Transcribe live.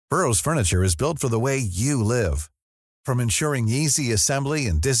Burrow's furniture is built for the way you live. From ensuring easy assembly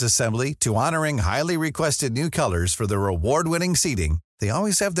and disassembly to honoring highly requested new colors for their award-winning seating, they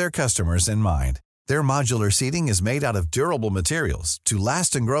always have their customers in mind. Their modular seating is made out of durable materials to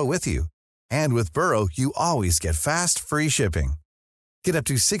last and grow with you. And with Burrow, you always get fast, free shipping. Get up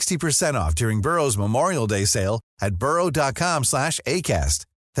to 60% off during Burrow's Memorial Day sale at burrow.com/ACAST.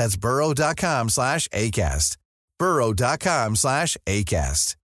 That's burrow.com/ACAST.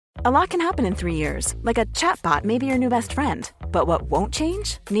 burrow.com/ACAST. A lot can happen in 3 years, like a chatbot may be your new best friend. But what won't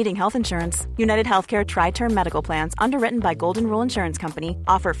change? Needing health insurance. United Healthcare Tri-Term Medical Plans, underwritten by Golden Rule Insurance Company,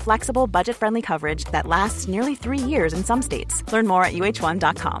 offer flexible, budget-friendly coverage that lasts nearly 3 years in some states. Learn more at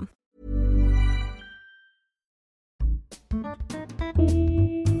uh1.com.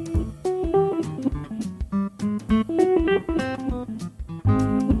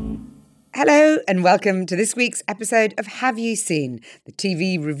 Hello and welcome to this week's episode of Have You Seen, the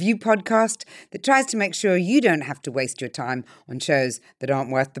TV review podcast that tries to make sure you don't have to waste your time on shows that aren't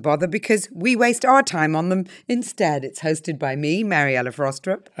worth the bother because we waste our time on them instead. It's hosted by me, Mariella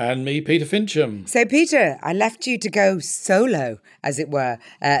Frostrup. And me, Peter Fincham. So Peter, I left you to go solo, as it were,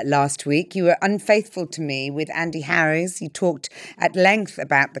 last week. You were unfaithful to me with Andy Harries. You talked at length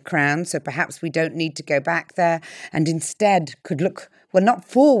about The Crown, so perhaps we don't need to go back there and instead could look... well, not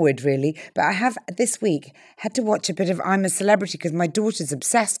forward, really, but I have this week had to watch a bit of I'm a Celebrity because my daughter's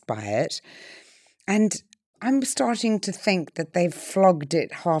obsessed by it. And I'm starting to think that they've flogged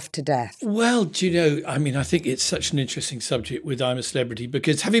it half to death. Well, do you know, I mean, I think it's such an interesting subject with I'm a Celebrity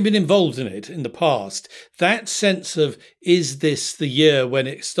because having been involved in it in the past, that sense of is this the year when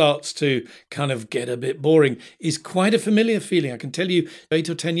it starts to kind of get a bit boring is quite a familiar feeling. I can tell you 8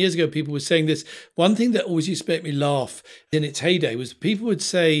 or 10 years ago, people were saying this. One thing that always used to make me laugh in its heyday was people would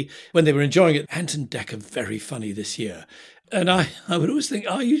say when they were enjoying it, Ant and Dec are very funny this year. And I would always think,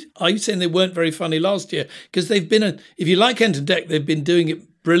 are you saying they weren't very funny last year? Because they've been, if you like Ant and Dec, they've been doing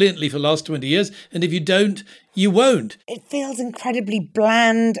it brilliantly for the last 20 years. And if you don't, you won't. It feels incredibly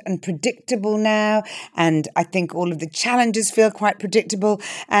bland and predictable now. And I think all of the challenges feel quite predictable.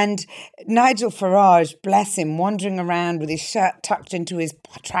 And Nigel Farage, bless him, wandering around with his shirt tucked into his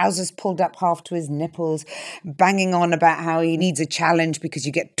trousers pulled up half to his nipples, banging on about how he needs a challenge because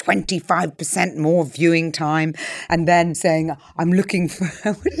you get 25% more viewing time. And then saying, I'm looking for,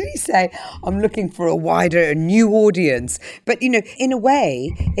 what did he say? I'm looking for a wider, a new audience. But, you know, in a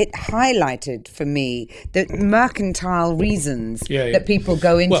way, it highlighted for me the mercantile reasons that people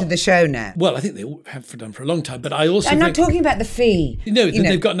go into the show now. Well, I think they have done for a long time, but I also I'm not talking about the fee. No,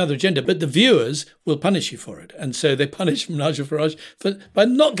 they've got another agenda, but the viewers will punish you for it. And so they punish Nigel Farage by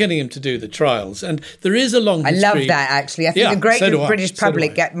not getting him to do the trials. And there is a long history. I love that, actually. I think the great British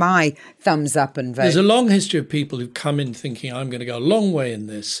public get my thumbs up and vote. There's a long history of people who've come in thinking, I'm going to go a long way in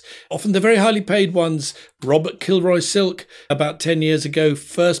this. Often the very highly paid ones. Robert Kilroy Silk, about 10 years ago,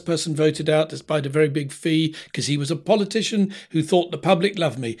 first person voted out despite a very big fee because he was a politician who thought the public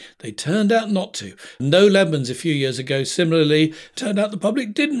loved me. They turned out not to. Noel Lemons a few years ago, similarly, turned out the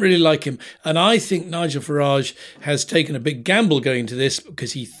public didn't really like him. And I think Nigel Farage has taken a big gamble going to this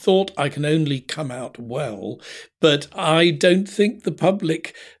because he thought I can only come out well. But I don't think the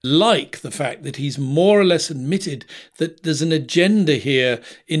public like the fact that he's more or less admitted that there's an agenda here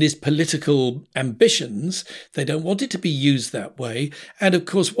in his political ambitions. They don't want it to be used that way. And of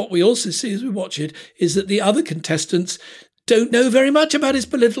course, what we also see as we watch it is that the other contestants don't know very much about his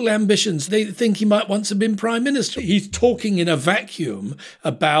political ambitions. They think he might once have been prime minister. He's talking in a vacuum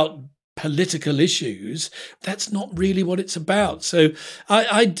about political issues. That's not really what it's about. So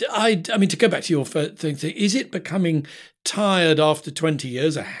I mean, to go back to your thing, is it becoming tired after 20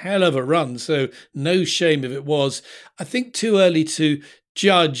 years? A hell of a run. So no shame if it was. I think too early to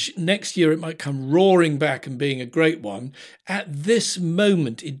judge. Next year it might come roaring back and being a great one. At this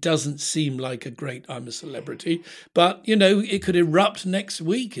moment, it doesn't seem like a great I'm a Celebrity, but, you know, it could erupt next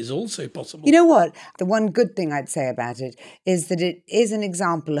week is also possible. You know what? The one good thing I'd say about it is that it is an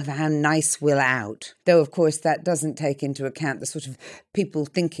example of how nice will out. Though, of course, that doesn't take into account the sort of people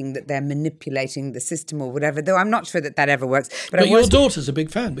thinking that they're manipulating the system or whatever, though I'm not sure that ever works. But your daughter's a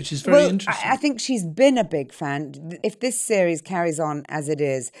big fan, which is very interesting. I think she's been a big fan. If this series carries on as it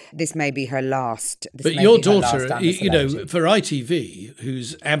is, this may be her last. But your daughter, you know, for ITV,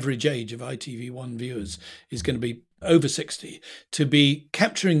 whose average age of ITV1 viewers is going to be over 60, to be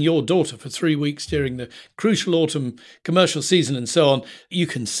capturing your daughter for 3 weeks during the crucial autumn commercial season and so on, you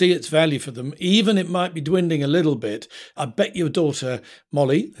can see its value for them. Even it might be dwindling a little bit. I bet your daughter,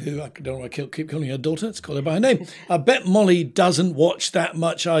 Molly, who I don't know why I keep calling her daughter, let's call her by her name. I bet Molly doesn't watch that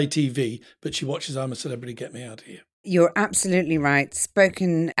much ITV, but she watches I'm a Celebrity, Get Me Out of Here. You're absolutely right.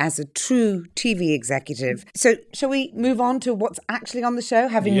 Spoken as a true TV executive. So shall we move on to what's actually on the show,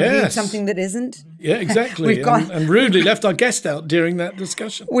 having reviewed something that isn't? Yeah, exactly. And rudely left our guest out during that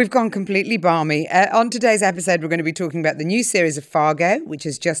discussion. We've gone completely balmy. On today's episode, we're going to be talking about the new series of Fargo, which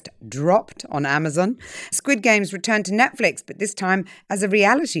has just dropped on Amazon. Squid Game's returned to Netflix, but this time as a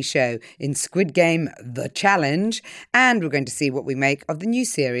reality show in Squid Game The Challenge. And we're going to see what we make of the new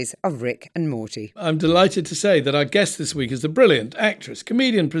series of Rick and Morty. I'm delighted to say that our guest this week is the brilliant actress,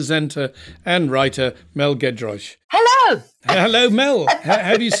 comedian, presenter and writer Mel Giedroyc. Hello! Hello, Mel.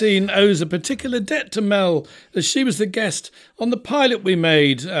 Have you seen Owes a Particular Debt to Mel, as she was the guest on the pilot we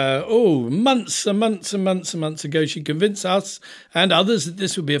made, months ago. She convinced us and others that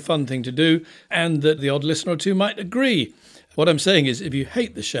this would be a fun thing to do and that the odd listener or two might agree. What I'm saying is, if you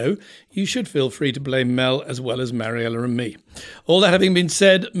hate the show, you should feel free to blame Mel as well as Mariella and me. All that having been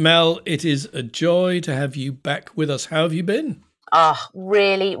said, Mel, it is a joy to have you back with us. How have you been?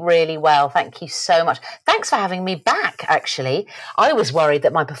 Really, really well. Thank you so much. Thanks for having me back, actually. I was worried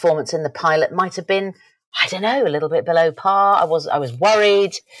that my performance in the pilot might have been, I don't know, a little bit below par. I was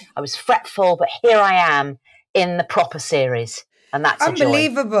worried, I was fretful, but here I am in the proper series. And that's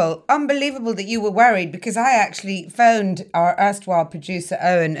unbelievable. Unbelievable that you were worried, because I actually phoned our erstwhile producer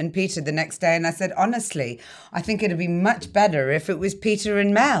Owen and Peter the next day and I said, honestly, I think it'd be much better if it was Peter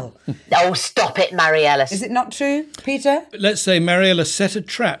and Mel. Oh, stop it, Mariella. Is it not true, Peter? Let's say Mariella set a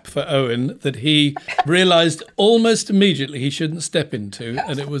trap for Owen that he realised almost immediately he shouldn't step into,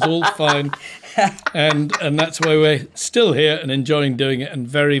 and it was all fine. And that's why we're still here and enjoying doing it, and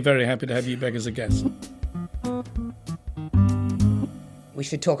very, very happy to have you back as a guest. We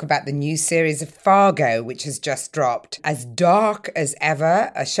should talk about the new series of Fargo, which has just dropped. As dark as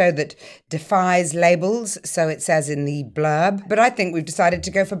ever, a show that defies labels, so it says in the blurb. But I think we've decided to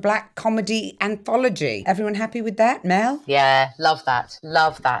go for black comedy anthology. Everyone happy with that, Mel? Yeah, love that.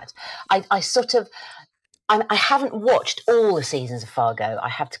 Love that. I haven't watched all the seasons of Fargo. I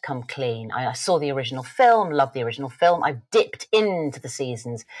have to come clean. I saw the original film, loved the original film. I've dipped into the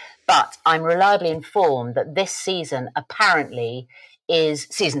seasons, but I'm reliably informed that this season apparently is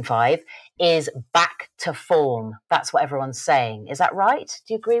season 5 is back to form. That's what everyone's saying. Is that right?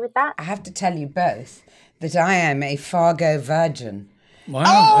 Do you agree with that? I have to tell you both that I am a Fargo virgin.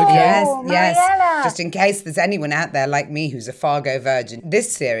 Wow, okay. Yes. Just in case there's anyone out there like me who's a Fargo virgin.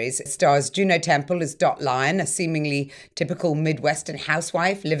 This series stars Juno Temple as Dot Lyon, a seemingly typical Midwestern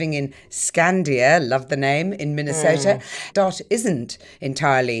housewife living in Scandia, love the name, in Minnesota. Dot isn't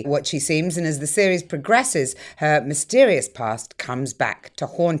entirely what she seems, and as the series progresses, her mysterious past comes back to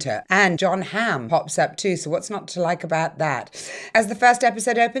haunt her. And John Hamm pops up too, so what's not to like about that? As the first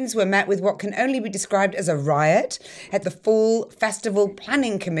episode opens, we're met with what can only be described as a riot at the Fall Festival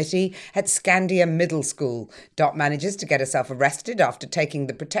Planning Committee at Scandia Middle School. Dot manages to get herself arrested after taking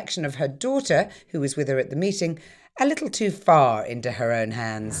the protection of her daughter, who was with her at the meeting, a little too far into her own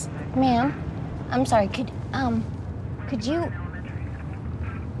hands. Ma'am, I'm sorry, could you...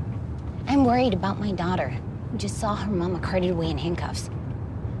 I'm worried about my daughter. We just saw her mama carted away in handcuffs.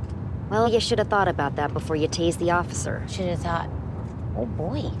 Well, you should have thought about that before you tased the officer. Should have thought, oh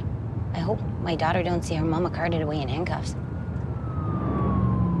boy, I hope my daughter don't see her mama carted away in handcuffs.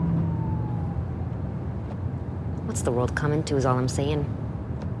 What's the world coming to is all I'm saying.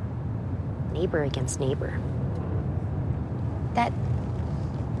 Neighbor against neighbor. I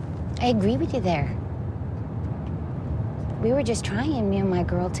agree with you there. We were just trying, me and my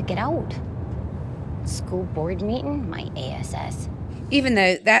girl, to get out. School board meeting, my ASS. Even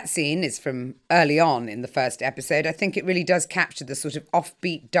though that scene is from early on in the first episode, I think it really does capture the sort of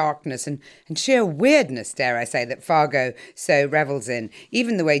offbeat darkness and sheer weirdness, dare I say, that Fargo so revels in.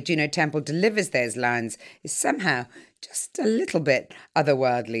 Even the way Juno Temple delivers those lines is somehow just a little bit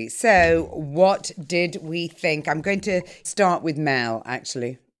otherworldly. So what did we think? I'm going to start with Mel,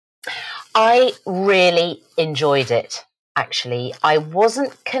 actually. I really enjoyed it, actually. I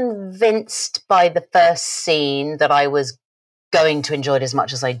wasn't convinced by the first scene that I was going to enjoy it as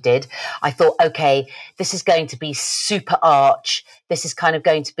much as I did. I thought, okay, this is going to be super arch. This is kind of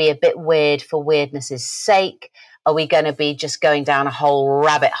going to be a bit weird for weirdness' sake. Are we going to be just going down a whole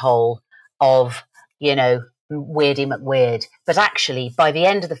rabbit hole of, Weirdy McWeird? But actually, by the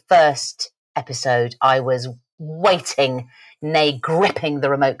end of the first episode, I was waiting, nay, gripping the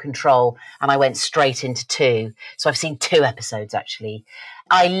remote control, and I went straight into 2. So I've seen 2 episodes, actually.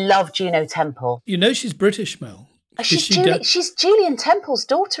 I love Juno Temple. She's British, Mel. She's Julian Temple's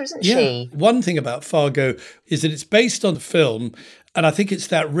daughter, isn't she? One thing about Fargo is that it's based on the film And I think it's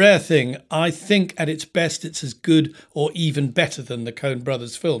that rare thing. I think at its best, it's as good or even better than the Coen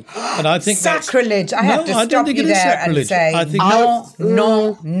brothers film. And I think sacrilege. I have to stop you there and say, I think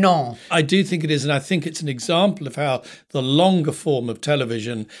no. I do think it is. And I think it's an example of how the longer form of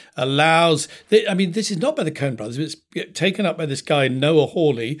television allows, this is not by the Coen brothers. It's taken up by this guy, Noah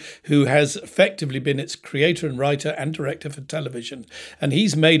Hawley, who has effectively been its creator and writer and director for television. And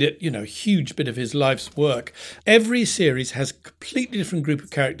he's made it, a huge bit of his life's work. Every series has a completely different group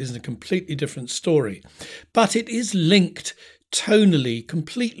of characters and a completely different story. But it is linked tonally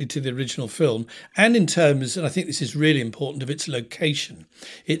completely to the original film, and in terms, and I think this is really important, of its location.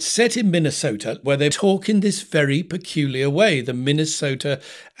 It's set in Minnesota, where they talk in this very peculiar way, the Minnesota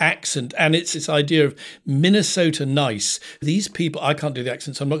accent, and it's this idea of Minnesota nice. These people, I can't do the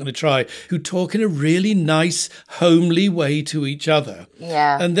accent, so I'm not going to try, who talk in a really nice, homely way to each other.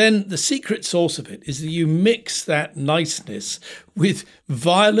 Yeah. And then the secret sauce of it is that you mix that niceness with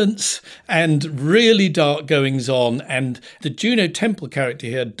violence and really dark goings on. And the Juno Temple character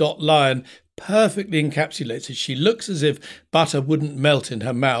here, Dot Lyon, perfectly encapsulates it. She looks as if butter wouldn't melt in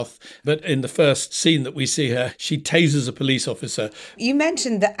her mouth. But in the first scene that we see her, she tases a police officer. You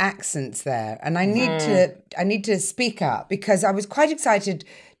mentioned the accents there, and I need to speak up because I was quite excited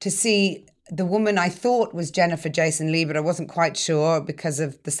to see the woman I thought was Jennifer Jason Leigh, but I wasn't quite sure because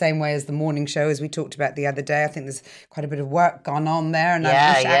of the same way as the morning show, as we talked about the other day. I think there's quite a bit of work gone on there, and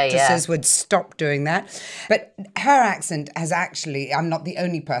I wish actresses would stop doing that. But her accent has actually, I'm not the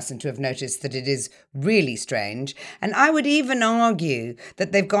only person to have noticed that it is really strange. And I would even argue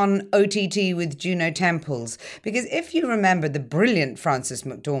that they've gone OTT with Juno Temples, because if you remember the brilliant Frances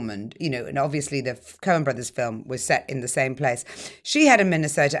McDormand, and obviously the Coen brothers film was set in the same place, she had a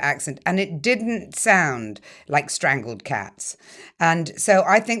Minnesota accent, and it didn't sound like Strangled Cats. And so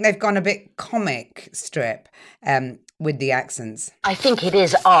I think they've gone a bit comic strip with the accents. I think it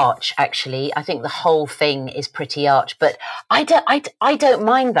is arch, actually. I think the whole thing is pretty arch, but I don't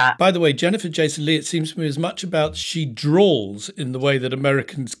mind that. By the way, Jennifer Jason Leigh, it seems to me, is much about she drawls in the way that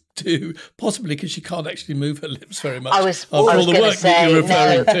Americans do, possibly because she can't actually move her lips very much. I was all the work that you're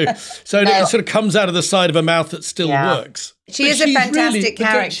referring to. So it sort of comes out of the side of her mouth that still works. She is a fantastic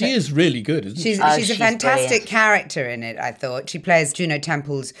character. She is really good, isn't she? She's a fantastic character in it, I thought. She plays Juno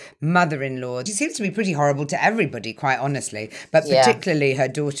Temple's mother-in-law. She seems to be pretty horrible to everybody, quite honestly, but particularly her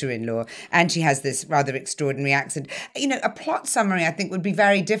daughter-in-law. And she has this rather extraordinary accent. A plot summary, I think, would be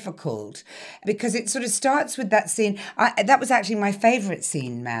very difficult because it sort of starts with that scene. That was actually my favourite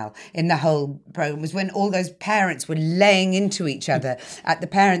scene, Mel, in the whole programme, was when all those parents were laying into each other at the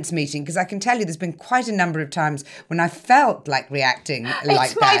parents' meeting, because I can tell you there's been quite a number of times when I felt like reacting like that.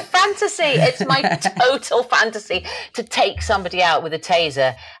 It's my fantasy. It's my total fantasy to take somebody out with a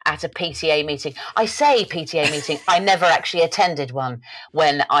taser at a PTA meeting. I say PTA meeting. I never actually attended one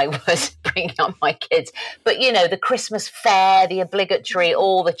when I was bringing up my kids. But, the Christmas fair, the obligatory,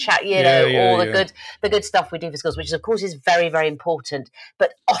 all the chat, the good stuff we do for schools, which of course is very, very important.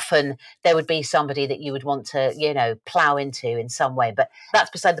 But often there would be somebody that you would want to, plough into in some way. But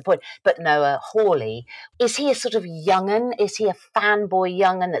that's beside the point. But Noah Hawley, is he a sort of young'un? Is he a fanboy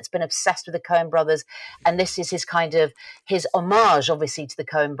young'un that's been obsessed with the Coen brothers? And this is his homage, obviously, to the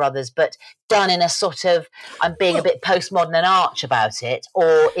Coen brothers, but done in a sort of, I'm being a bit postmodern and arch about it?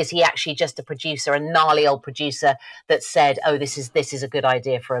 Or is he actually just a producer, a gnarly old producer that said, oh, this is a good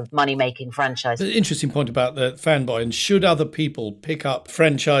idea for a money-making franchise? The interesting point about the fanboy, and should other people pick up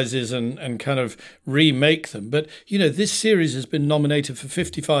franchises and kind of remake them? But, this series has been nominated for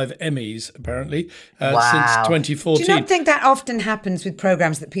 55 Emmys, apparently, since 2014. Do you not think that often happens with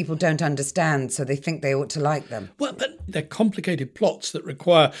programmes that people don't understand, so they think they ought to like them? Well, but they're complicated plots that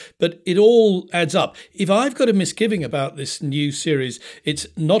require, but it all adds up. If I've got a misgiving about this new series, it's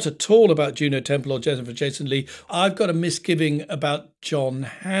not at all about Juno Temple or Jennifer Jason Leigh. I've got a misgiving about John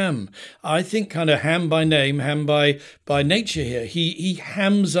Hamm. I think kind of Hamm by name, Hamm by nature here. He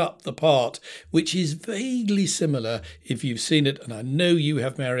hams up the part, which is vaguely similar, if you've seen it, and I know you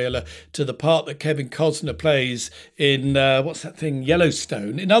have, Mariella, to the part that Kevin Costner plays in, what's that thing,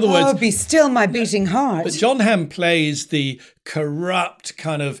 Yellowstone. In other words... Oh, be still my beating heart. But John Hamm plays the corrupt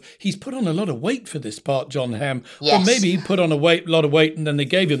kind of... He's put on a lot of weight for this part, John Hamm. Yes. Or maybe he put on a lot of weight and then they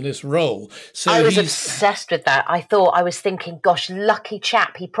gave him this role. So I was obsessed with that. I was thinking, gosh, lucky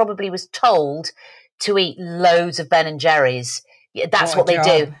chap. He probably was told to eat loads of Ben and Jerry's Yeah, that's What what a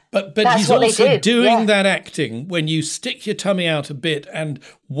they do. job. But That's he's what they also do, doing yeah. that acting when you stick your tummy out a bit and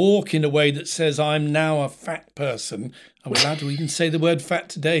walk in a way that says, I'm now a fat person. Are we allowed to even say the word fat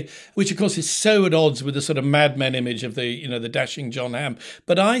today? Which, of course, is so at odds with the sort of Mad Men image of the dashing John Hamm.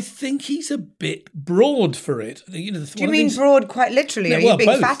 But I think he's a bit broad for it. Do you mean broad quite literally? Are you being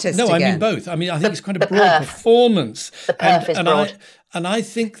both. fattest No, again? I mean both. I mean, I think it's quite a the broad perf. performance. The perf is broad. And I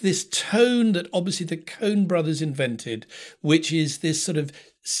think this tone that obviously the Coen brothers invented, which is this sort of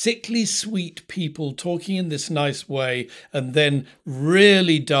sickly sweet people talking in this nice way and then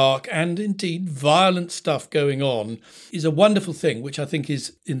really dark and indeed violent stuff going on, is a wonderful thing, which I think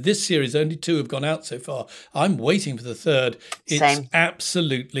is, in this series, only 2 have gone out so far. I'm waiting for the 3rd. It's Same.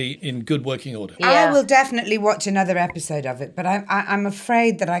 absolutely in good working order. Yeah. I will definitely watch another episode of it, but I'm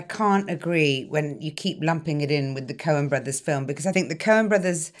afraid that I can't agree when you keep lumping it in with the Coen brothers film, because I think the Coen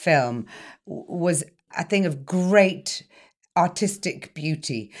brothers film was a thing of great artistic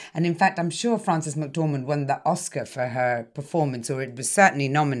beauty. And in fact, I'm sure Frances McDormand won the Oscar for her performance, or it was certainly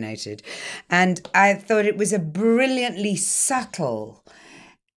nominated. And I thought it was a brilliantly subtle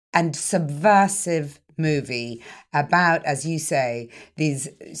and subversive movie about, as you say, these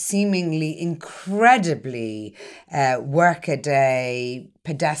seemingly incredibly workaday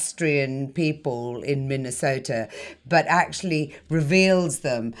pedestrian people in Minnesota, but actually reveals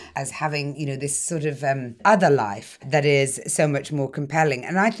them as having, this sort of other life that is so much more compelling.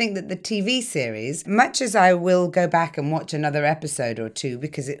 And I think that the TV series, much as I will go back and watch another episode or 2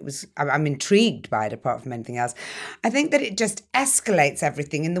 because I'm intrigued by it apart from anything else, I think that it just escalates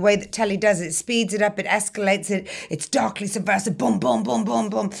everything in the way that telly does. It speeds it up, it escalates it, it's darkly subversive, boom, boom, boom, boom,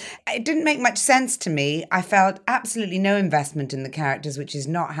 boom. It didn't make much sense to me. I felt absolutely no investment in the characters, which is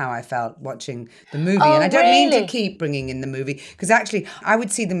not how I felt watching the movie. Oh, and I don't mean to really? keep bringing in the movie, because actually I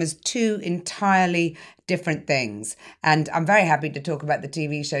would see them as 2 entirely different things. And I'm very happy to talk about the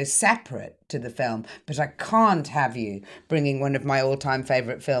TV show separate to the film, but I can't have you bringing one of my all-time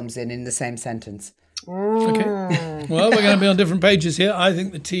favourite films in the same sentence. Okay. Well, we're going to be on different pages here. I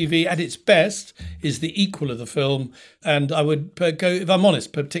think the TV, at its best, is the equal of the film. And I would go, if I'm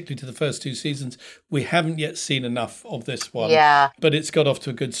honest, particularly to the first 2 seasons, we haven't yet seen enough of this one. Yeah. But it's got off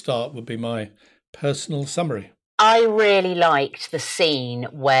to a good start, would be my personal summary. I really liked the scene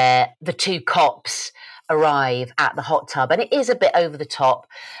where the 2 cops arrive at the hot tub, and it is a bit over the top.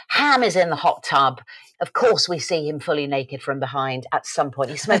 Ham is in the hot tub. Of course, we see him fully naked from behind at some point.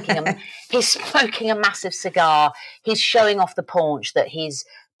 He's smoking a massive cigar. He's showing off the paunch that he's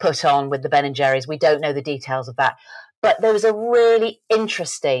put on with the Ben & Jerry's. We don't know the details of that. But there was a really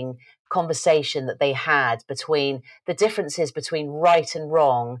interesting conversation that they had between the differences between right and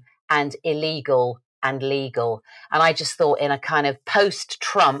wrong and illegal and legal. And I just thought, in a kind of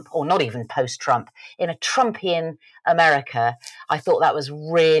post-Trump, or not even post-Trump, in a Trumpian America, I thought that was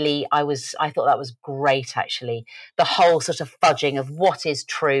great, actually. The whole sort of fudging of what is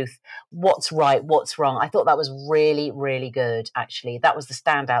truth, what's right, what's wrong. I thought that was really, really good, actually. That was the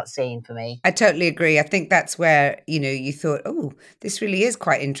standout scene for me. I totally agree. I think that's where, you thought, oh, this really is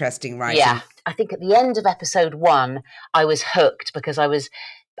quite interesting writing. Yeah. I think at the end of episode 1, I was hooked because I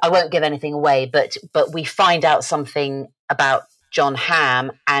won't give anything away, but we find out something about John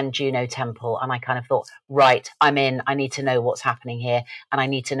Hamm and Juno Temple, and I kind of thought, right, I'm in. I need to know what's happening here, and I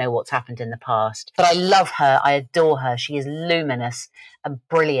need to know what's happened in the past. But I love her. I adore her. She is luminous and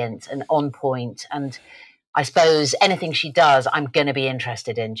brilliant and on point, and I suppose anything she does, I'm going to be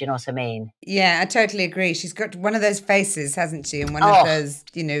interested in. Do you know what I mean? Yeah, I totally agree. She's got one of those faces, hasn't she? And one of those,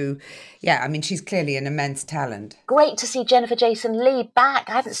 she's clearly an immense talent. Great to see Jennifer Jason Leigh back.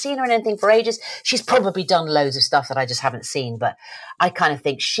 I haven't seen her in anything for ages. She's probably done loads of stuff that I just haven't seen, but I kind of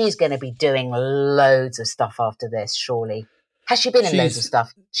think she's going to be doing loads of stuff after this, surely. Has she been in loads of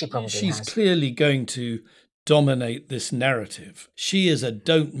stuff? She probably has. She's clearly going to dominate this narrative. She is a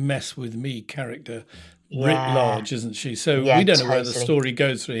don't mess with me character. Writ large, isn't she? So we don't know where the story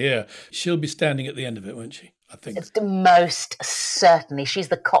goes from here. She'll be standing at the end of it, won't she? I think. It's most certainly. She's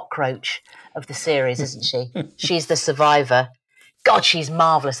the cockroach of the series, isn't she? She's the survivor. God, she's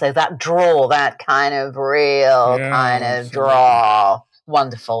marvellous, though. That draw, that kind of real kind of draw.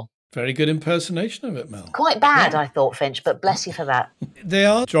 Wonderful. Very good impersonation of it, Mel. Quite bad, I thought, Finch, but bless you for that. They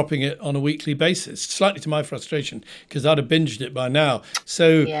are dropping it on a weekly basis, slightly to my frustration, because I'd have binged it by now.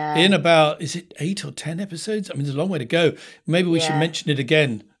 So in about, is it 8 or 10 episodes? I mean, there's a long way to go. Maybe we should mention it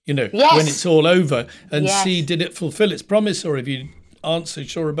again, when it's all over, and see, did it fulfill its promise, or if you aren't so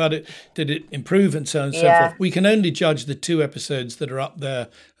sure about it, did it improve, and so on and so forth. We can only judge the 2 episodes that are up there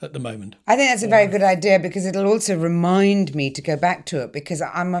at the moment. I think that's a very good idea, because it'll also remind me to go back to it, because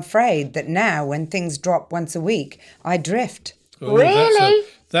I'm afraid that now when things drop once a week, I drift. Oh, Really?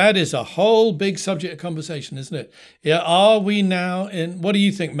 That is a whole big subject of conversation, isn't it? Yeah. Are we now what do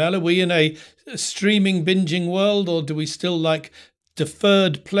you think, Mel? Are we in a streaming, binging world, or do we still like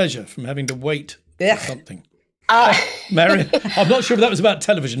deferred pleasure from having to wait for something? Mariella, I'm not sure if that was about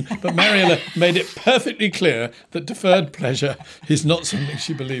television, but Mariella made it perfectly clear that deferred pleasure is not something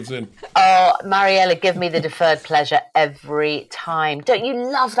she believes in. Oh, Mariella, give me the deferred pleasure every time. Don't you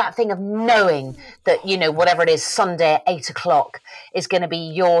love that thing of knowing that, you know, whatever it is, Sunday at 8 o'clock is going to be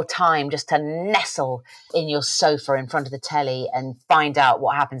your time just to nestle in your sofa in front of the telly and find out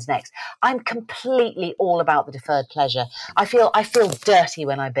what happens next. I'm completely all about the deferred pleasure. I feel dirty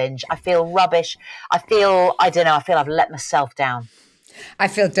when I binge. I feel rubbish. I feel I've let myself down. I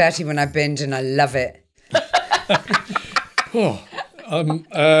feel dirty when I binge and I love it. I'm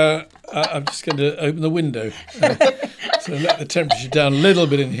just going to open the window so let the temperature down a little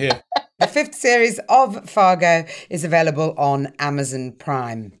bit in here. The 5th series of Fargo is available on Amazon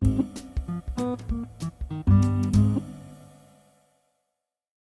Prime.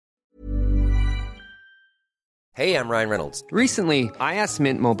 Hey, I'm Ryan Reynolds. Recently, I asked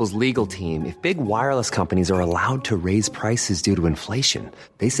Mint Mobile's legal team if big wireless companies are allowed to raise prices due to inflation.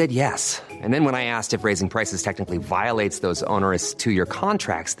 They said yes. And then when I asked if raising prices technically violates those onerous 2-year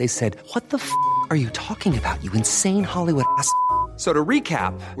contracts, they said, "What the f*** are you talking about, you insane Hollywood ass?" So to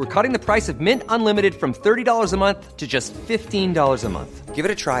recap, we're cutting the price of Mint Unlimited from $30 a month to just $15 a month. Give it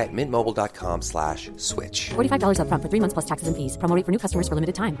a try at mintmobile.com/switch. $45 up front for 3 months plus taxes and fees. Promo rate for new customers for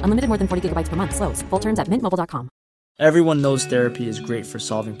limited time. Unlimited more than 40 gigabytes per month. Slows full terms at mintmobile.com. Everyone knows therapy is great for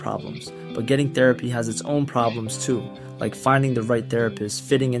solving problems, but getting therapy has its own problems too, like finding the right therapist,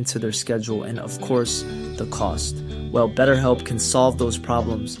 fitting into their schedule, and of course, the cost. Well, BetterHelp can solve those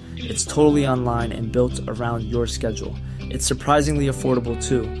problems. It's totally online and built around your schedule. It's surprisingly affordable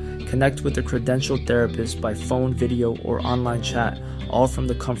too. Connect with a credentialed therapist by phone, video, or online chat, all from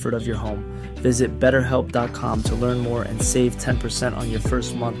the comfort of your home. Visit BetterHelp.com to learn more and save 10% on your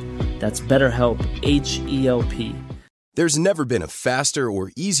first month. That's BetterHelp, H-E-L-P. There's never been a faster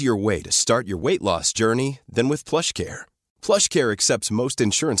or easier way to start your weight loss journey than with PlushCare. PlushCare accepts most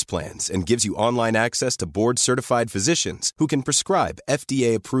insurance plans and gives you online access to board-certified physicians who can prescribe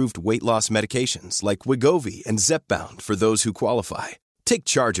FDA-approved weight loss medications like Wegovy and Zepbound for those who qualify. Take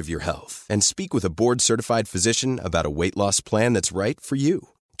charge of your health and speak with a board-certified physician about a weight loss plan that's right for you.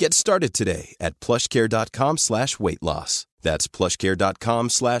 Get started today at plushcare.com/weight loss. That's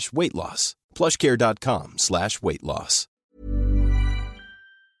plushcare.com/weight loss. plushcare.com/weight loss.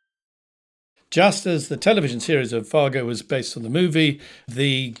 Just as the television series of Fargo was based on the movie,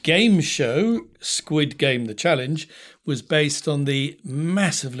 the game show, Squid Game: The Challenge, was based on the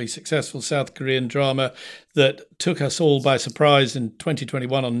massively successful South Korean drama that took us all by surprise in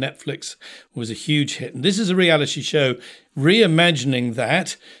 2021 on Netflix. It was a huge hit. And this is a reality show reimagining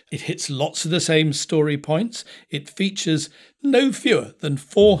that. It hits lots of the same story points. It features no fewer than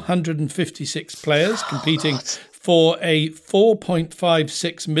 456 players competing for a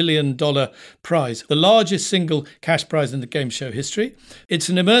 $4.56 million prize, the largest single cash prize in the game show history. It's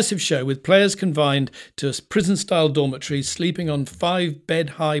an immersive show with players confined to prison-style dormitories, sleeping on 5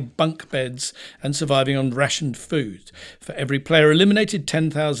 bed-high bunk beds and surviving on rationed food. For every player eliminated,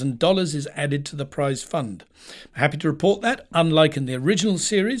 $10,000 is added to the prize fund. I'm happy to report that, unlike in the original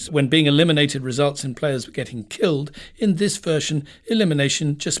series, when being eliminated results in players getting killed, in this version,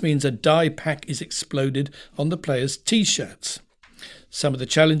 elimination just means a dye pack is exploded on the players' t-shirts. Some of the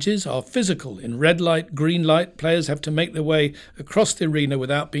challenges are physical. In red light, green light, players have to make their way across the arena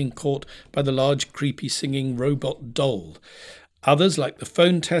without being caught by the large, creepy singing robot doll. Others, like the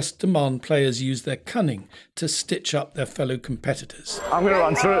phone test, demand players use their cunning to stitch up their fellow competitors. I'm going to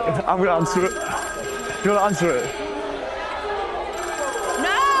answer it. I'm going to answer it. Do you want to answer it?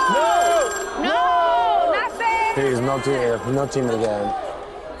 No, nothing. Please, not him again.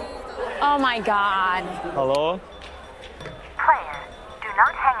 Oh my God. Hello? Player, do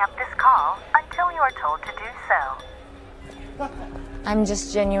not hang up this call until you are told to do so. I'm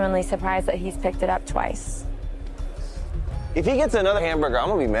just genuinely surprised that he's picked it up twice. If he gets another hamburger, I'm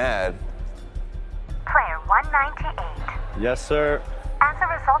going to be mad. Player 198. Yes, sir. As a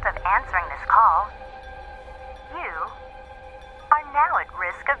result of answering this call, you are now at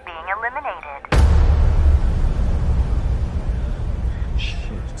risk of being eliminated.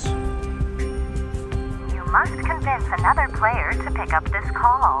 Shit. You must convince another player to pick up this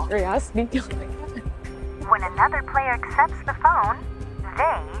call. Yes. When another player accepts the phone,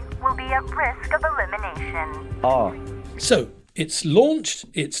 they will be at risk of elimination. Oh. So, it's launched,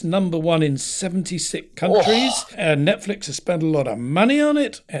 it's number 1 in 76 countries, Netflix has spent a lot of money on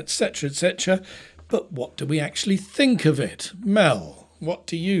it, etc., etc. But what do we actually think of it? Mel, what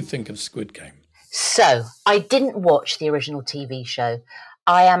do you think of Squid Game? So, I didn't watch the original TV show.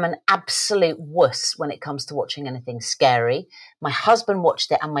 I am an absolute wuss when it comes to watching anything scary. My husband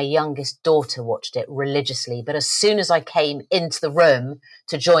watched it and my youngest daughter watched it religiously. But as soon as I came into the room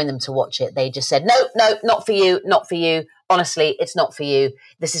to join them to watch it, they just said, no, not for you, not for you. Honestly, it's not for you.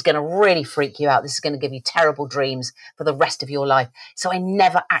 This is going to really freak you out. This is going to give you terrible dreams for the rest of your life. So I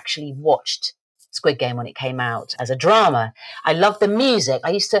never actually watched Squid Game when it came out as a drama. I love the music.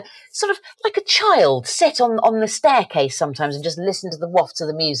 I used to sort of like a child sit on the staircase sometimes and just listen to the wafts of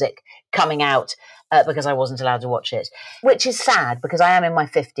the music coming out because I wasn't allowed to watch it, which is sad because I am in my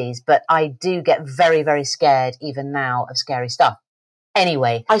 50s, but I do get very, very scared even now of scary stuff.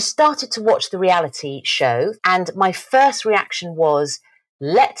 Anyway, I started to watch the reality show and my first reaction was,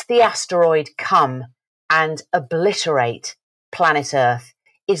 let the asteroid come and obliterate planet Earth.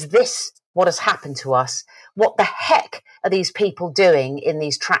 Is this what has happened to us? What the heck are these people doing in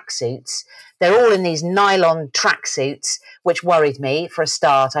these tracksuits? They're all in these nylon tracksuits, which worried me for a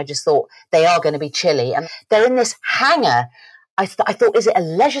start. I just thought they are going to be chilly. And they're in this hangar. I thought, is it a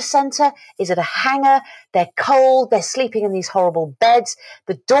leisure centre? Is it a hangar? They're cold. They're sleeping in these horrible beds.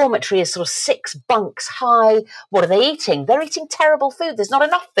 The dormitory is sort of 6 bunks high. What are they eating? They're eating terrible food. There's not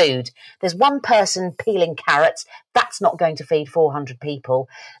enough food. There's one person peeling carrots. That's not going to feed 400 people.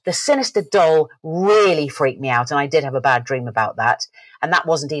 The sinister doll really freaked me out, and I did have a bad dream about that. And that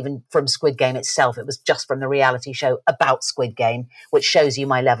wasn't even from Squid Game itself. It was just from the reality show about Squid Game, which shows you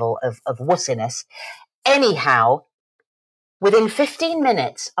my level of wussiness. Anyhow, within 15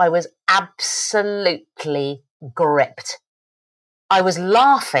 minutes, I was absolutely gripped. I was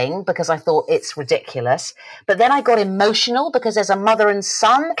laughing because I thought it's ridiculous, but then I got emotional because there's a mother and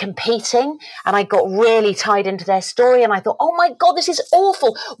son competing and I got really tied into their story and I thought, oh my God, this is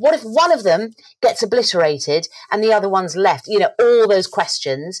awful. What if one of them gets obliterated and the other one's left? You know, all those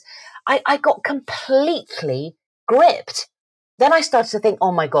questions. I got completely gripped. Then I started to think,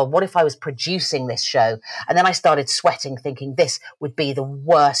 oh my God, what if I was producing this show? And then I started sweating, thinking this would be the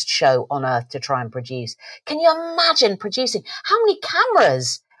worst show on earth to try and produce. Can you imagine producing? How many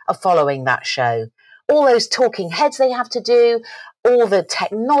cameras are following that show? All those talking heads they have to do, all the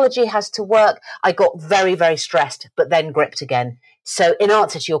technology has to work. I got very, very stressed, but then gripped again. So in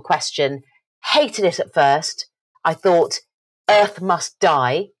answer to your question, hated it at first. I thought Earth must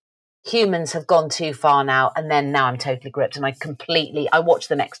die. Humans have gone too far now, and then now I'm totally gripped, and I watched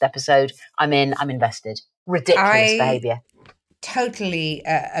the next episode. I'm invested. Ridiculous behaviour. Totally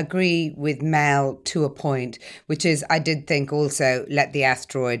agree with Mel to a point, which is I did think also let the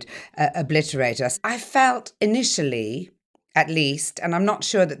asteroid obliterate us. I felt initially, at least, and I'm not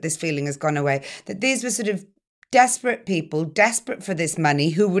sure that this feeling has gone away, that these were sort of desperate people, desperate for this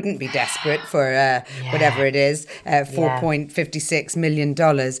money. Who wouldn't be desperate for whatever it is, $4.56 million.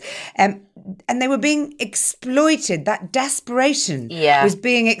 And they were being exploited. That desperation was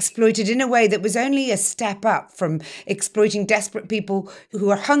being exploited in a way that was only a step up from exploiting desperate people who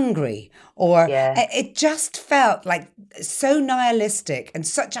are hungry. Or it just felt like so nihilistic and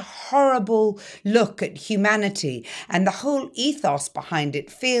such a horrible look at humanity. And the whole ethos behind it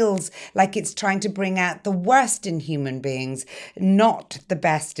feels like it's trying to bring out the worst in human beings, not the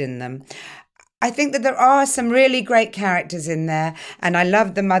best in them. I think that there are some really great characters in there, and I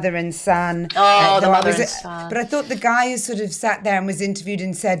love the mother and son. The mother and son. But I thought the guy who sort of sat there and was interviewed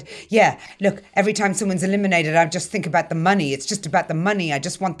and said, yeah, look, every time someone's eliminated, I just think about the money. It's just about the money. I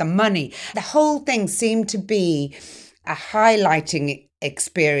just want the money. The whole thing seemed to be a highlighting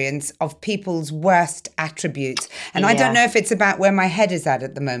experience of people's worst attributes. And I don't know if it's about where my head is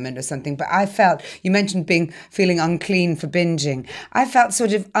at the moment or something, but I felt, you mentioned feeling unclean for binging. I felt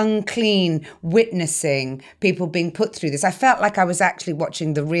sort of unclean witnessing people being put through this. I felt like I was actually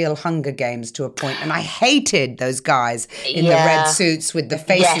watching the real Hunger Games to a point, and I hated those guys in the red suits with the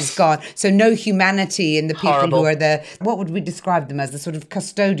faces gone. So no humanity in the people who are what would we describe them as? The sort of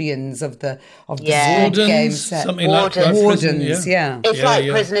custodians of the Squid Game set. Something like that. Wardens, It's like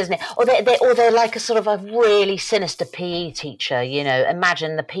prison, isn't it? Or they're like a sort of a really sinister PE teacher, you know.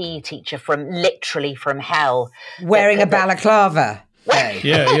 Imagine the PE teacher from hell. Wearing a balaclava.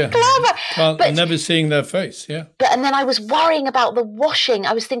 Never seeing their face, And then I was worrying about the washing.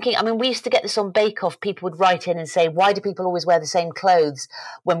 I was thinking, we used to get this on Bake Off. People would write in and say, why do people always wear the same clothes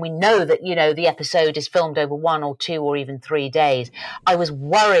when we know that, the episode is filmed over 1 or 2 or even 3 days? I was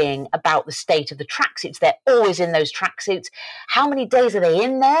worrying about the state of the tracksuits. They're always in those tracksuits. How many days are they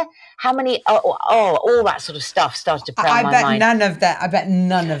in there? How many? All that sort of stuff started to play on my mind. I bet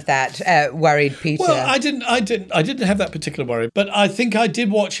none of that worried Peter. Well, I didn't have that particular worry, but I think I did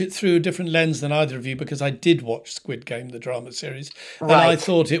watch it through a different lens than either of you, because I did watch Squid Game, the drama series, and I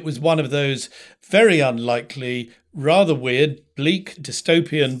thought it was one of those very unlikely, rather weird, bleak,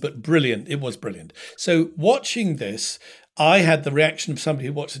 dystopian, but brilliant. It was brilliant. So watching this, I had the reaction of somebody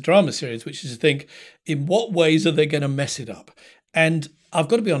who watched the drama series, which is to think, in what ways are they going to mess it up? And I've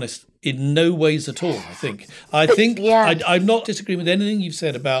got to be honest, in no ways at all, I think. I'm not disagreeing with anything you've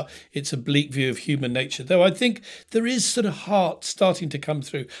said about it's a bleak view of human nature, though I think there is sort of heart starting to come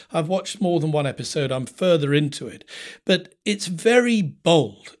through. I've watched more than one episode. I'm further into it. But it's very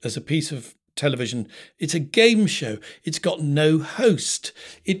bold as a piece of television. It's a game show. It's got no host.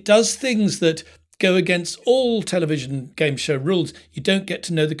 It does things that go against all television game show rules. You don't get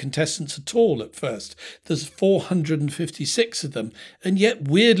to know the contestants at all at first. There's 456 of them, and yet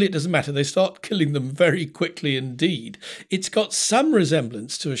weirdly it doesn't matter. They start killing them very quickly indeed. It's got some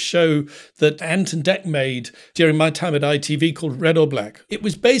resemblance to a show that Ant and Dec made during my time at ITV called Red or Black. It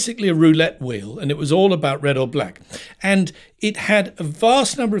was basically a roulette wheel, and it was all about red or black. And it had a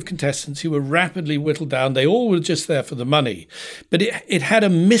vast number of contestants who were rapidly whittled down. They all were just there for the money. But it had a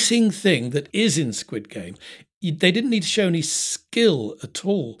missing thing that is in Squid Game. They didn't need to show any skill at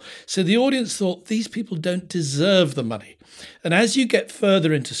all. So the audience thought, these people don't deserve the money. And as you get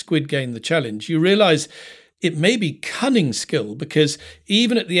further into Squid Game, the challenge, you realise it may be cunning skill, because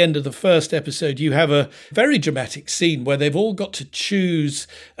even at the end of the first episode, you have a very dramatic scene where they've all got to choose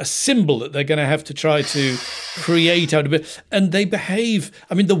a symbol that they're going to have to try to create out of it. And they behave,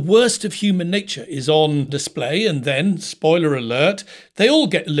 I mean, the worst of human nature is on display. And then, spoiler alert, they all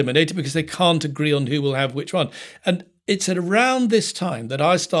get eliminated because they can't agree on who will have which one. And it's at around this time that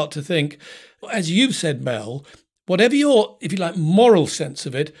I start to think, as you've said, Mel, whatever your, if you like, moral sense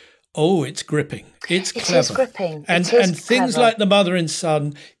of it, oh, it's gripping. It's clever. It is gripping. And things like The Mother and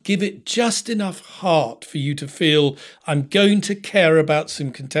Son give it just enough heart for you to feel, I'm going to care about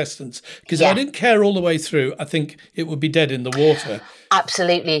some contestants. Because if I didn't care all the way through, I think it would be dead in the water.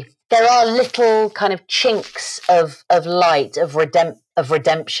 Absolutely. There are little kind of chinks of light, of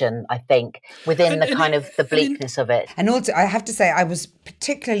redemption, I think, within the bleakness of it. And also, I have to say, I was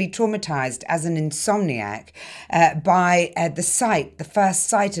particularly traumatized as an insomniac by the first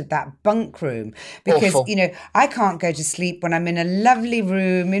sight of that bunk room. Because, Awful. I can't go to sleep when I'm in a lovely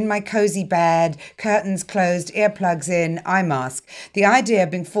room, in my cozy bed, curtains closed, earplugs in, eye mask. The idea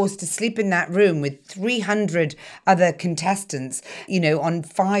of being forced to sleep in that room with 300 other contestants, on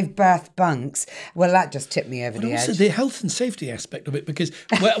 5 berth bunks, well, that just tipped me over the edge. Also the health and safety aspect of it, because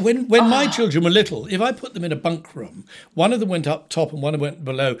when my children were little, if I put them in a bunk room, one of them went up top and one went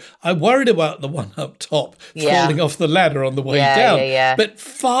below. I worried about the one up top falling off the ladder on the way down. Yeah. But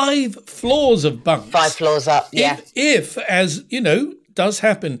 5 floors of bunks. 5 floors up, yeah. If as does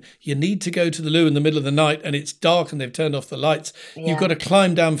happen, you need to go to the loo in the middle of the night and it's dark and they've turned off the lights, you've got to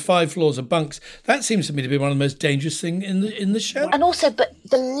climb down 5 floors of bunks. That seems to me to be one of the most dangerous things in the show. And also, but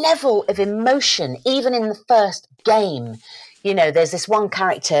the level of emotion, even in the first game, there's this one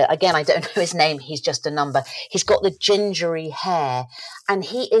character, again, I don't know his name, he's just a number. He's got the gingery hair and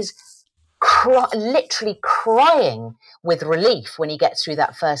he is literally crying with relief when he gets through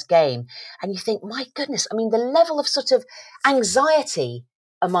that first game. And you think, my goodness, I mean, the level of sort of anxiety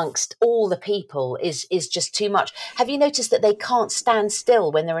amongst all the people is just too much. Have you noticed that they can't stand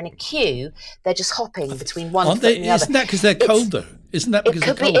still when they're in a queue? They're just hopping between one foot and the other. Isn't that because they're cold, though? Isn't that because it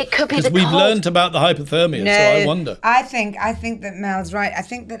could be because we've learned about the hypothermia, so I wonder. I think that Mel's right. I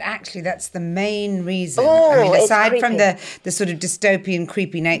think that actually that's the main reason. Oh, aside from the sort of dystopian,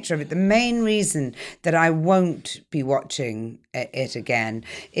 creepy nature of it, the main reason that I won't be watching it again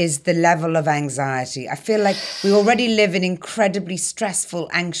is the level of anxiety. I feel like we already live in incredibly stressful,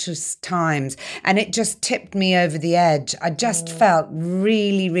 anxious times, and it just tipped me over the edge. I just felt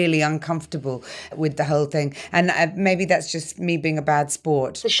really, really uncomfortable with the whole thing. And maybe that's just me being a bad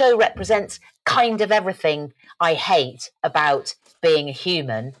sport. The show represents kind of everything I hate about being a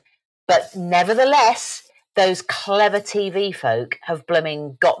human, but nevertheless, those clever TV folk have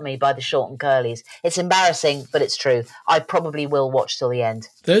blooming got me by the short and curlies. It's embarrassing, but it's true. I probably will watch till the end.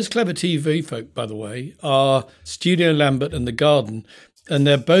 Those clever TV folk, by the way, are Studio Lambert and The Garden, and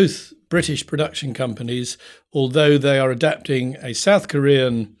they're both British production companies, although they are adapting a South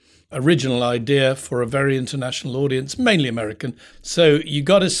Korean original idea for a very international audience, mainly American. So you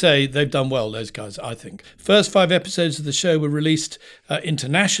got to say they've done well, those guys, I think. First 5 episodes of the show were released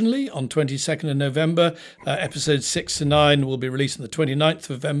internationally on 22nd of November. Episodes 6 to 9 will be released on the 29th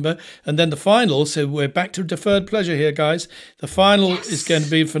of November. And then the final, so we're back to deferred pleasure here, guys. The final is going to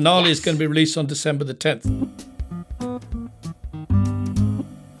be, finale is going to be released on December the 10th.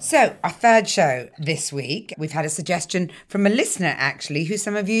 So, our third show this week, we've had a suggestion from a listener, actually, who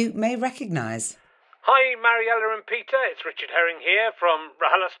some of you may recognise. Hi, Mariella and Peter. It's Richard Herring here from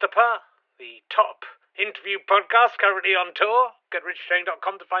RHLSTP, the top interview podcast currently on tour. Go to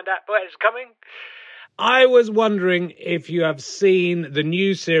richardherring.com to find out where it's coming. I was wondering if you have seen the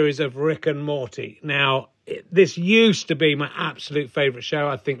new series of Rick and Morty. Now, this used to be my absolute favourite show.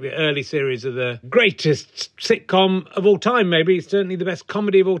 I think the early series are the greatest sitcom of all time, maybe. It's certainly the best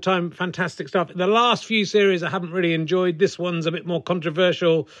comedy of all time. Fantastic stuff. The last few series I haven't really enjoyed. This one's a bit more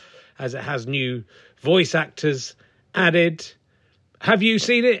controversial as it has new voice actors added. Have you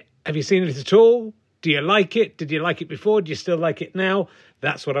seen it? Have you seen it at all? Do you like it? Did you like it before? Do you still like it now?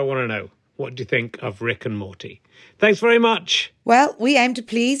 That's what I want to know. What do you think of Rick and Morty? Thanks very much. Well, we aim to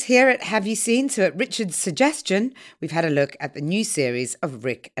please here at Have You Seen? So at Richard's suggestion, we've had a look at the new series of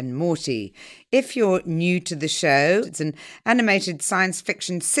Rick and Morty. If you're new to the show, it's an animated science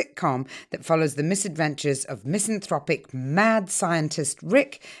fiction sitcom that follows the misadventures of misanthropic mad scientist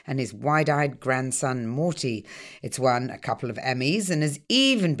Rick and his wide-eyed grandson Morty. It's won a couple of Emmys and has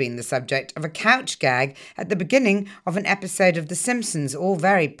even been the subject of a couch gag at the beginning of an episode of The Simpsons, all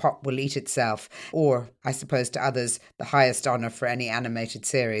very pop will eat itself, or, I suppose to others, the highest honour for any animated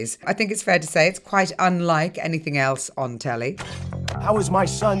series. I think it's fair to say it's quite unlike anything else on telly. How is my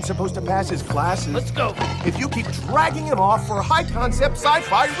son supposed to pass his classes? Let's go. If you keep dragging him off for a high-concept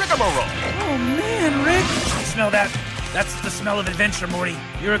sci-fi rigmarole. Oh, man, Rick. You smell that? That's the smell of adventure, Morty.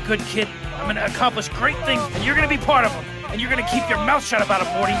 You're a good kid. I'm going to accomplish great things, and you're going to be part of them. And you're going to keep your mouth shut about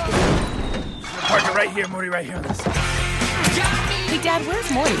it, Morty. I'm gonna park it right here, Morty, right here on this. Hey, Dad,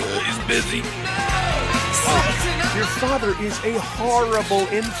 where's Morty? He's busy. Your father is a horrible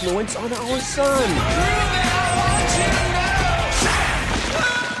influence on our son.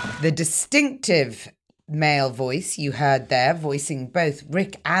 The distinctive male voice you heard there, voicing both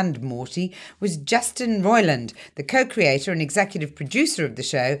Rick and Morty, was Justin Roiland, the co-creator and executive producer of the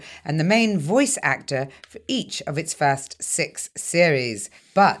show and the main voice actor for each of its first 6 series.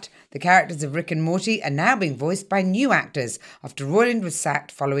 But the characters of Rick and Morty are now being voiced by new actors after Roiland was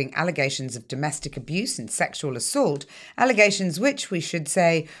sacked following allegations of domestic abuse and sexual assault, allegations which, we should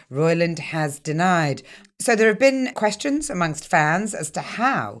say, Roiland has denied. So there have been questions amongst fans as to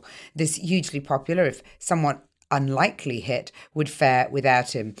how this hugely popular, if somewhat unlikely hit would fare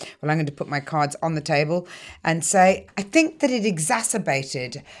without him. Well, I'm going to put my cards on the table and say I think that it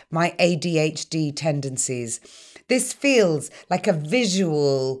exacerbated my ADHD tendencies. This feels like a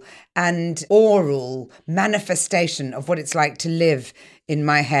visual and oral manifestation of what it's like to live in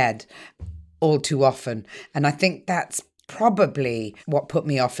my head all too often. And I think that's probably what put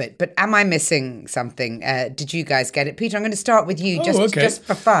me off it. But am I missing something? Did you guys get it? Peter, I'm going to start with you just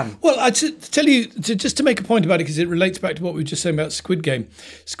for fun. Well, I tell you, just to make a point about it, because it relates back to what we were just saying about Squid Game.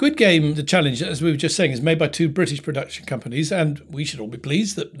 Squid Game, the challenge, as we were just saying, is made by 2 British production companies, and we should all be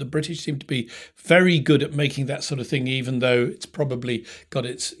pleased that the British seem to be very good at making that sort of thing, even though it's probably got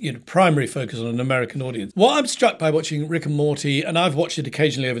its primary focus on an American audience. What I'm struck by watching Rick and Morty, and I've watched it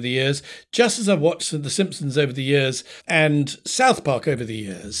occasionally over the years, just as I've watched The Simpsons over the years, and South Park over the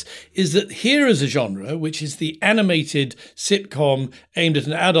years, is that here is a genre which is the animated sitcom aimed at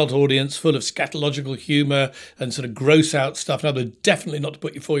an adult audience full of scatological humour and sort of gross out stuff. Now, definitely not to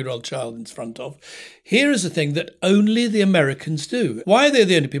put your 4-year-old child in front of. Here is a thing that only the Americans do. Why are they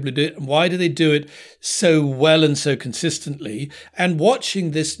the only people who do it? And why do they do it so well and so consistently? And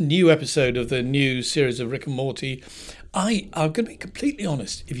watching this new episode of the new series of Rick and Morty, I'm going to be completely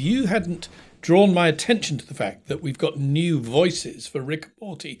honest. If you hadn't drawn my attention to the fact that we've got new voices for Rick and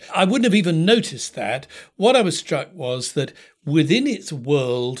Morty, I wouldn't have even noticed that. What I was struck was that within its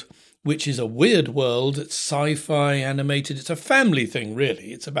world, which is a weird world, it's sci-fi animated, it's a family thing,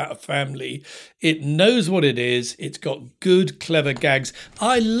 really. It's about a family. It knows what it is. It's got good, clever gags.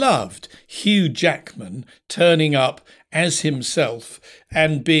 I loved Hugh Jackman turning up as himself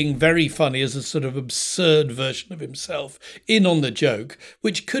and being very funny as a sort of absurd version of himself in on the joke,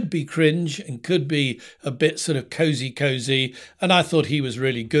 which could be cringe and could be a bit sort of cozy. And I thought he was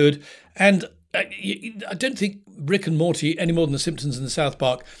really good. And I don't think Rick and Morty, any more than The Simpsons and the South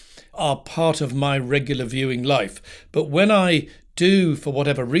Park, are part of my regular viewing life. But when I do, for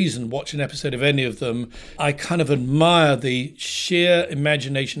whatever reason, watch an episode of any of them, I kind of admire the sheer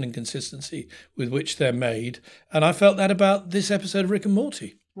imagination and consistency with which they're made. And I felt that about this episode of Rick and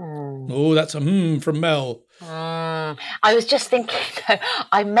Morty. Oh, that's a from Mel. I was just thinking,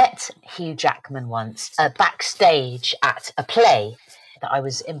 I met Hugh Jackman once backstage at a play that I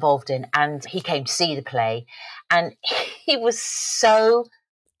was involved in, and he came to see the play, and he was so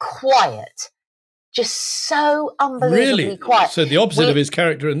quiet, just so unbelievably quiet. So the opposite of his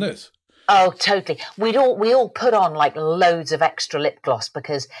character in this. Oh, totally. We all put on like loads of extra lip gloss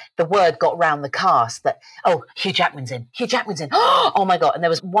because the word got round the cast that, oh, Hugh Jackman's in. Oh my God. And there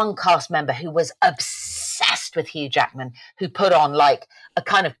was one cast member who was obsessed with Hugh Jackman, who put on like a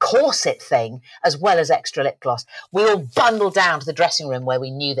kind of corset thing as well as extra lip gloss. We all bundled down to the dressing room where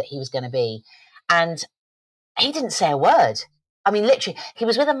we knew that he was going to be. And he didn't say a word. I mean, literally, he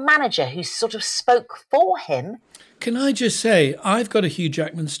was with a manager who sort of spoke for him. Can I just say, I've got a Hugh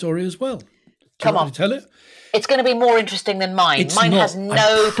Jackman story as well. Come on. To tell it? It's going to be more interesting than mine. Mine has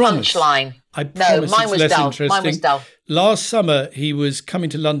no punchline. I promise mine was less dull. interesting. Mine was dull. Last summer, he was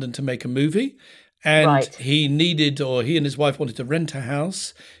coming to London to make a movie, and he and his wife wanted to rent a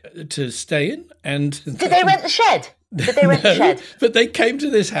house to stay in. And did they rent the shed? Did they rent the shed? But they came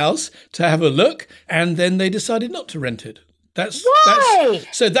to this house to have a look, and then they decided not to rent it. That's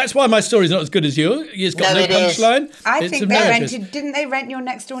why my story's not as good as yours. It's got no punchline. I think they rented. Didn't they rent your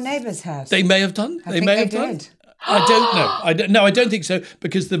next door neighbour's house? They may have done. I think they did. I don't know. I don't think so,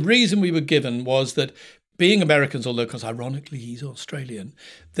 because the reason we were given was that being Americans, although, because ironically he's Australian,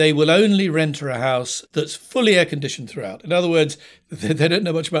 they will only rent her a house that's fully air conditioned throughout. In other words, they don't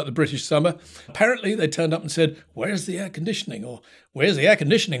know much about the British summer. Apparently, they turned up and said, "Where's the air conditioning?" or "Where's the air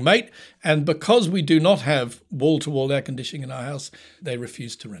conditioning, mate?" And because we do not have wall-to-wall air conditioning in our house, they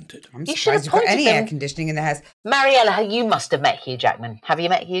refused to rent it. I'm surprised you've got any air conditioning in the house. Mariella, you must have met Hugh Jackman. Have you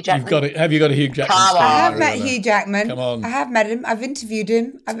met Hugh Jackman? Have you got a Hugh Jackman? Come on. I have met Hugh Jackman. Come on. I have met him. I've interviewed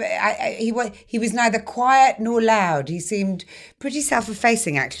him. He was neither quiet nor loud. He seemed pretty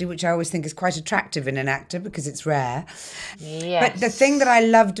self-effacing, actually, which I always think is quite attractive in an actor because it's rare. Yes. But the thing that I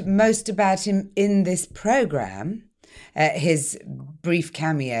loved most about him in this programme, his brief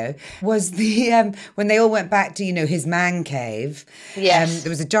cameo, was the when they all went back to, his man cave. Yes.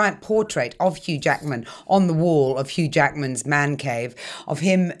 There was a giant portrait of Hugh Jackman on the wall of Hugh Jackman's man cave, of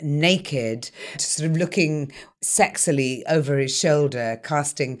him naked, sort of looking sexily over his shoulder,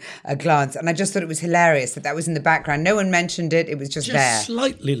 casting a glance. And I just thought it was hilarious that was in the background. No one mentioned it. It was just there.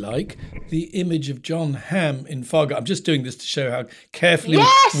 Slightly like the image of John Hamm in Fargo. I'm just doing this to show how carefully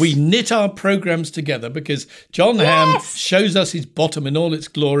we knit our programmes together, because John Hamm shows us his bottom in all its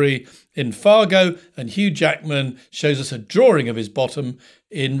glory in Fargo, and Hugh Jackman shows us a drawing of his bottom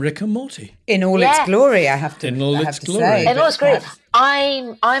in Rick and Morty. In all its glory, I have to say. In all its glory.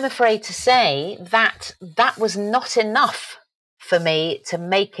 I'm afraid to say that was not enough for me to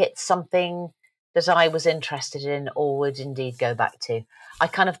make it something that I was interested in or would indeed go back to. I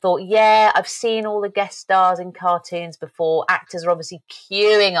kind of thought, I've seen all the guest stars in cartoons before. Actors are obviously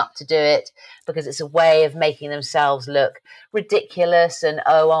queuing up to do it because it's a way of making themselves look ridiculous and,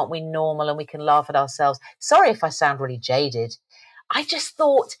 aren't we normal and we can laugh at ourselves. Sorry if I sound really jaded. I just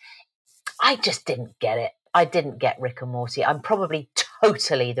didn't get it. I didn't get Rick and Morty. I'm probably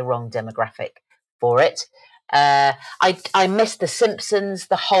totally the wrong demographic for it. I missed The Simpsons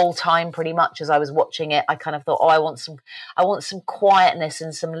the whole time pretty much as I was watching it. I kind of thought, I want some quietness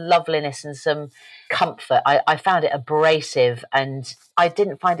and some loveliness and some comfort. I found it abrasive and I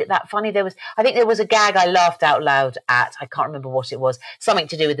didn't find it that funny. I think there was a gag I laughed out loud at. I can't remember what it was. Something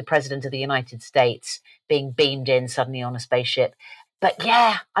to do with the President of the United States being beamed in suddenly on a spaceship. But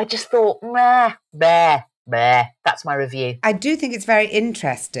I just thought, meh. That's my review. I do think it's very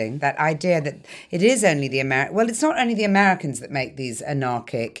interesting, that idea that it is only it's not only the Americans that make these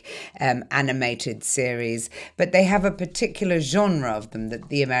anarchic animated series, but they have a particular genre of them that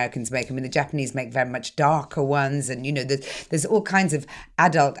the Americans make. I mean, the Japanese make very much darker ones, and there's all kinds of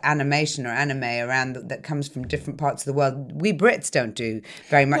adult animation or anime around that comes from different parts of the world. We Brits don't do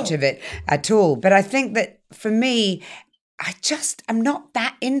very much of it at all. But I think that for me, I'm not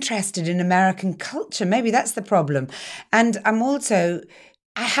that interested in American culture. Maybe that's the problem. And I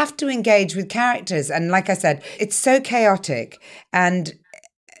have to engage with characters. And like I said, it's so chaotic and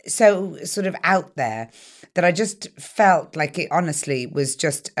so sort of out there that I just felt like it honestly was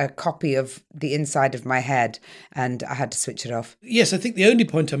just a copy of the inside of my head, and I had to switch it off. Yes, I think the only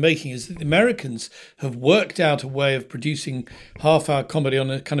point I'm making is that the Americans have worked out a way of producing half-hour comedy on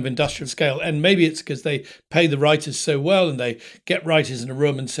a kind of industrial scale, and maybe it's because they pay the writers so well and they get writers in a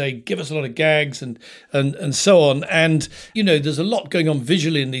room and say, give us a lot of gags and so on. And, you know, there's a lot going on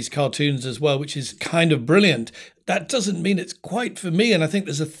visually in these cartoons as well, which is kind of brilliant. That doesn't mean it's quite for me. And I think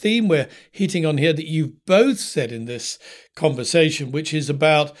there's a theme we're hitting on here that you've both said in this conversation, which is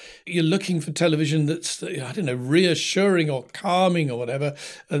about you're looking for television that's, I don't know, reassuring or calming or whatever.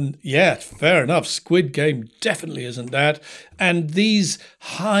 And yeah, fair enough. Squid Game definitely isn't that. And these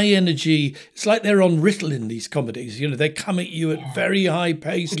high energy, it's like they're on Ritalin, these comedies. You know, they come at you at very high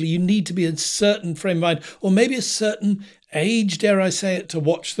pace. You need to be in a certain frame of mind, or maybe a certain age, dare I say it, to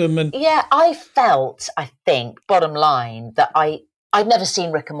watch them. And yeah, I think, bottom line, that I'd never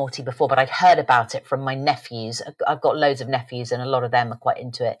seen Rick and Morty before, but I'd heard about it from my nephews. I've got loads of nephews and a lot of them are quite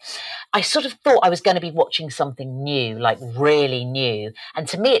into it. I sort of thought I was going to be watching something new, like really new. And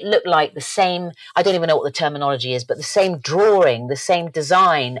to me, it looked like the same, I don't even know what the terminology is, but the same drawing, the same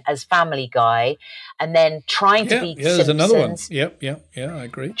design as Family Guy. And then trying to be Simpsons. Yeah, there's another one. Yeah, I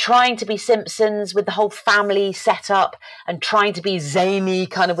agree. Trying to be Simpsons with the whole family setup and trying to be zany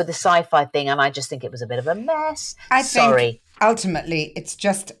kind of with the sci-fi thing. And I just think it was a bit of a mess. Sorry. Ultimately, it's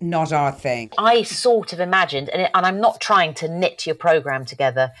just not our thing. I sort of imagined, and I'm not trying to knit your programme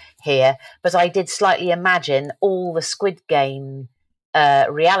together here, but I did slightly imagine all the Squid Game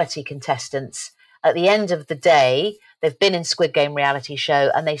reality contestants at the end of the day. They've been in Squid Game reality show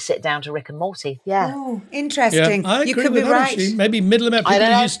and they sit down to Rick and Morty. Yeah. Oh, interesting. Yeah, I you agree could with be that, right. Actually. Maybe middle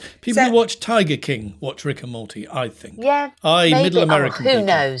America. People who watch Tiger King watch Rick and Morty, I think. Yeah. Middle American who people.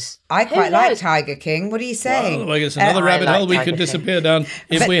 knows? I quite like Tiger King. What are you saying? Well, I guess another rabbit hole we could disappear down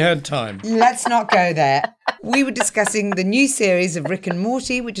if we had time. Let's not go there. We were discussing the new series of Rick and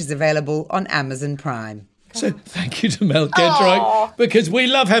Morty, which is available on Amazon Prime. So thank you to Mel Giedroyc, because we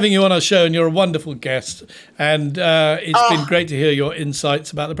love having you on our show and you're a wonderful guest. And it's been great to hear your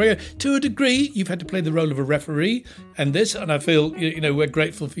insights about the program. To a degree, you've had to play the role of a referee and I feel, we're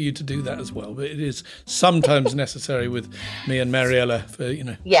grateful for you to do that as well. But it is sometimes necessary with me and Mariella for,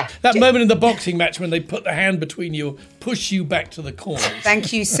 that moment in the boxing match when they put the hand between you, push you back to the corner.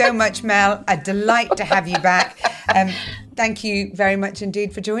 Thank you so much, Mel. A delight to have you back. Thank you very much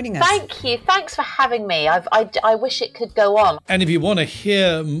indeed for joining us. Thank you. Thanks for having me. I wish it could go on. And if you want to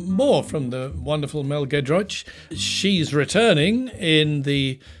hear more from the wonderful Mel Giedroyc, she's returning in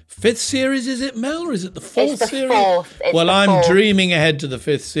the 5th series, is it, Mel, or is it the 4th series? I'm dreaming ahead to the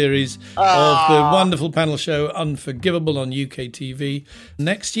 5th series of the wonderful panel show Unforgivable on UK TV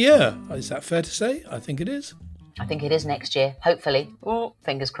next year. Is that fair to say? I think it is. I think it is next year, hopefully.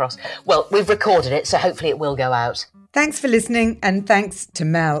 Fingers crossed. Well, we've recorded it, so hopefully it will go out. Thanks for listening, and thanks to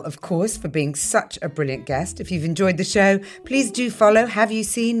Mel, of course, for being such a brilliant guest. If you've enjoyed the show, please do follow Have You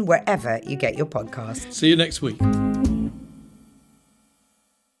Seen wherever you get your podcasts. See you next week.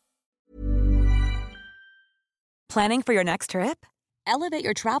 Planning for your next trip? Elevate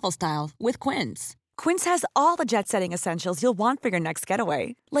your travel style with Quince. Quince has all the jet-setting essentials you'll want for your next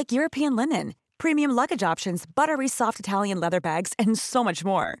getaway, like European linen, premium luggage options, buttery soft Italian leather bags, and so much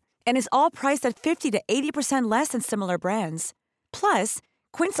more. And is all priced at 50 to 80% less than similar brands. Plus,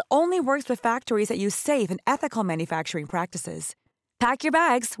 Quince only works with factories that use safe and ethical manufacturing practices. Pack your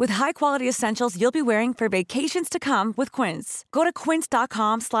bags with high-quality essentials you'll be wearing for vacations to come with Quince. Go to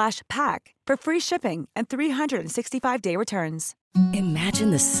quince.com/pack for free shipping and 365-day returns.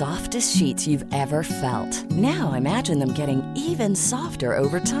 Imagine the softest sheets you've ever felt. Now imagine them getting even softer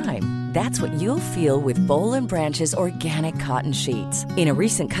over time. That's what you'll feel with Boll & Branch's organic cotton sheets. In a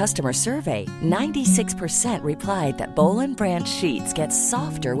recent customer survey, 96% replied that Boll & Branch sheets get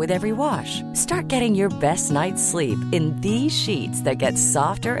softer with every wash. Start getting your best night's sleep in these sheets that get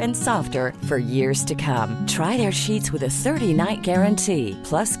softer and softer for years to come. Try their sheets with a 30-night guarantee.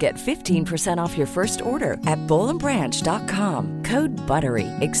 Plus, get 15% off your first order at bollandbranch.com. Code BUTTERY.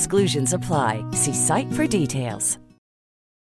 Exclusions apply. See site for details.